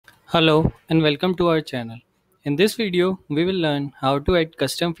Hello and welcome to our channel. In this video, we will learn how to add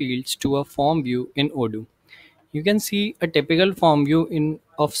custom fields to a form view in Odoo. You can see a typical form view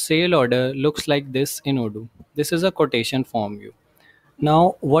of sale order looks like this in Odoo. This is a quotation form view.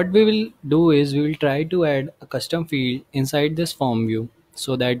 Now, what we will do is we will try to add a custom field inside this form view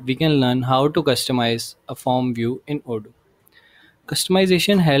so that we can learn how to customize a form view in Odoo.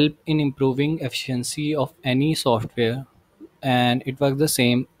 Customization help in improving efficiency of any software and it works the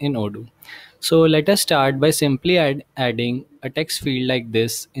same in Odoo. So let us start by simply adding a text field like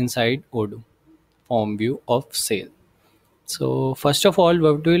this inside Odoo form view of sale. So first of all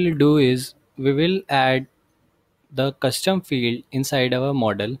what we will do is we will add the custom field inside our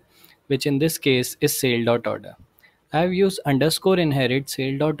model, which in this case is sale.order. I have used underscore inherit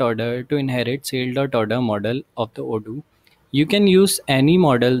sale.order to inherit sale.order model of the Odoo. You can use any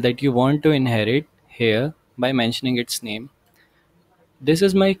model that you want to inherit here by mentioning its name. This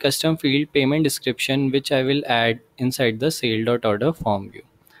is my custom field payment description which I will add inside the sale.order form view.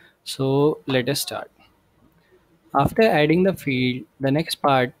 So let us start. After adding the field, the next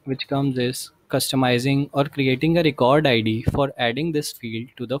part which comes is customizing or creating a record ID for adding this field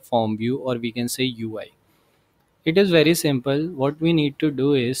to the form view, or we can say UI. It is very simple. What we need to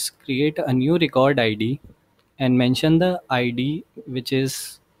do is create a new record ID and mention the ID which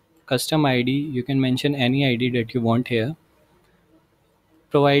is custom ID. You can mention any ID that you want here.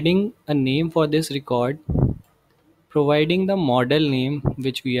 Providing a name for this record, providing the model name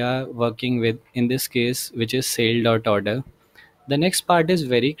which we are working with in this case, which is sale.order. The next part is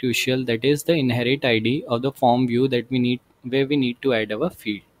very crucial, that is the inherit ID of the form view that we need, where we need to add our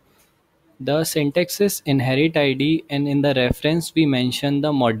field. The syntax is inherit ID, and in the reference we mention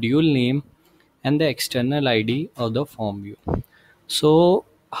the module name and the external ID of the form view. So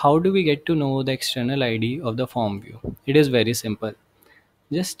how do we get to know the external ID of the form view? It is very simple.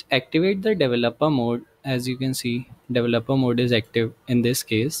 Just activate the developer mode. As you can see, developer mode is active in this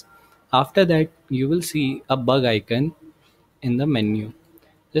case. After that, you will see a bug icon in the menu.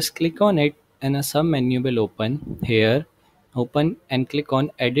 Just click on it and a sub menu will open. Here, open and click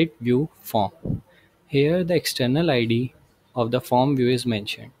on edit view form. Here the external ID of the form view is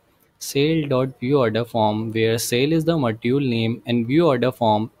mentioned. Sale.viewOrder form, where sale is the module name and view order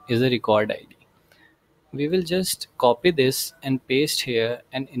form is the record ID. We will just copy this and paste here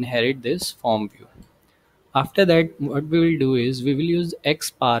and inherit this form view. After that, what we will do is we will use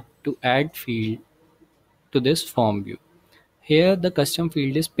XPATH to add field to this form view. Here the custom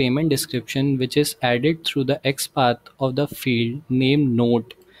field is payment description, which is added through the XPath of the field name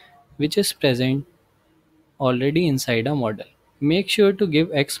note, which is present already inside a model. Make sure to give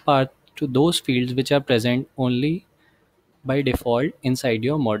XPath to those fields which are present only by default inside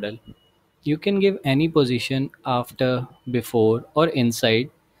your model. You can give any position after, before, or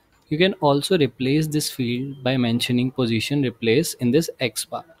inside. You can also replace this field by mentioning position replace in this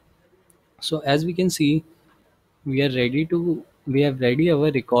XPath. So as we can see, we have ready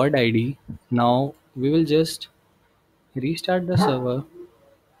our record ID. Now we will just restart the server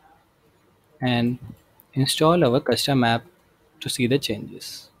and install our custom app to see the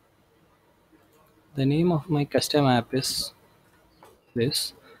changes. The name of my custom app is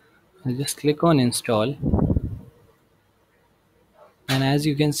this. I'll just click on install, and as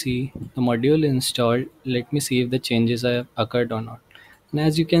you can see the module installed. Let me see if the changes have occurred or not. And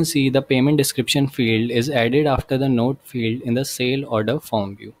as you can see, the payment description field is added after the note field in the sale order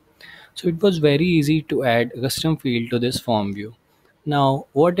form view. So it was very easy to add a custom field to this form view. Now,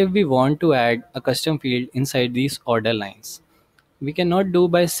 what if we want to add a custom field inside these order lines? We cannot do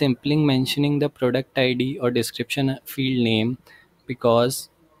by simply mentioning the product ID or description field name, because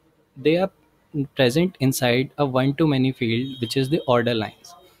they are present inside a one-to-many field, which is the order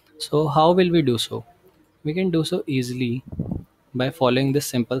lines. So how will we do so? We can do so easily by following this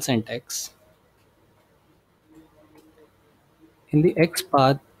simple syntax. In the X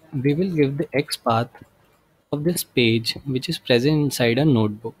path, we will give the X path of this page which is present inside a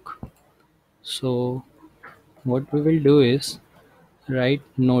notebook. So what we will do is write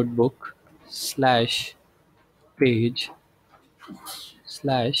notebook slash page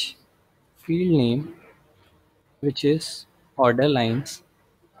slash field name, which is order lines,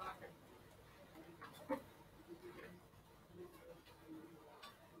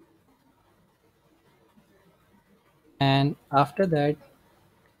 and after that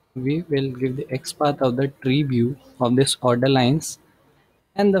we will give the XPath of the tree view of this order lines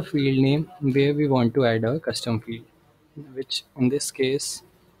and the field name where we want to add our custom field, which in this case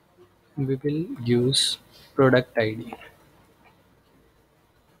we will use product ID.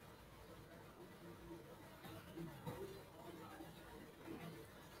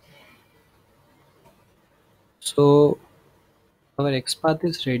 So our XPath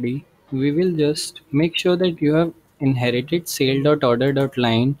is ready. We will just make sure that you have inherited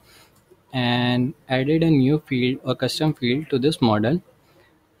sale.order.line and added a new field or custom field to this model.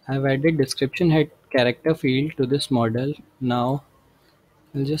 I've added description head character field to this model. Now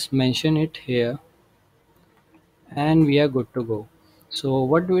I'll just mention it here and we are good to go. So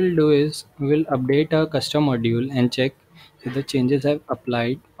what we'll do is we'll update our custom module and check if the changes have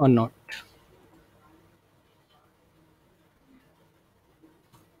applied or not.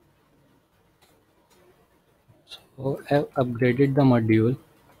 So I've upgraded the module.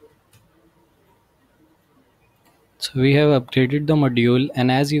 So we have upgraded the module,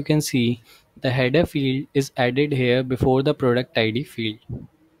 and as you can see, the header field is added here before the product ID field.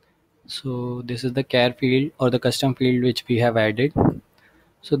 So this is the care field or the custom field which we have added.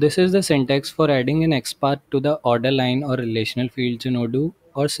 So this is the syntax for adding an XPath to the order line or relational fields in Odoo,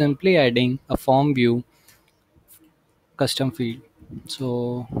 or simply adding a form view custom field.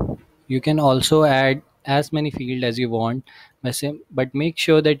 So you can also add as many fields as you want, but make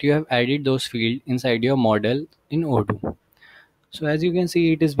sure that you have added those fields inside your model in Odoo. So as you can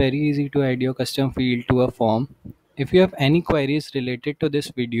see, it is very easy to add your custom field to a form. If you have any queries related to this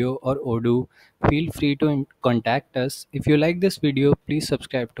video or Odoo, feel free to contact us. If you like this video, please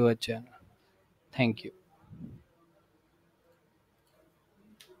subscribe to our channel. Thank you.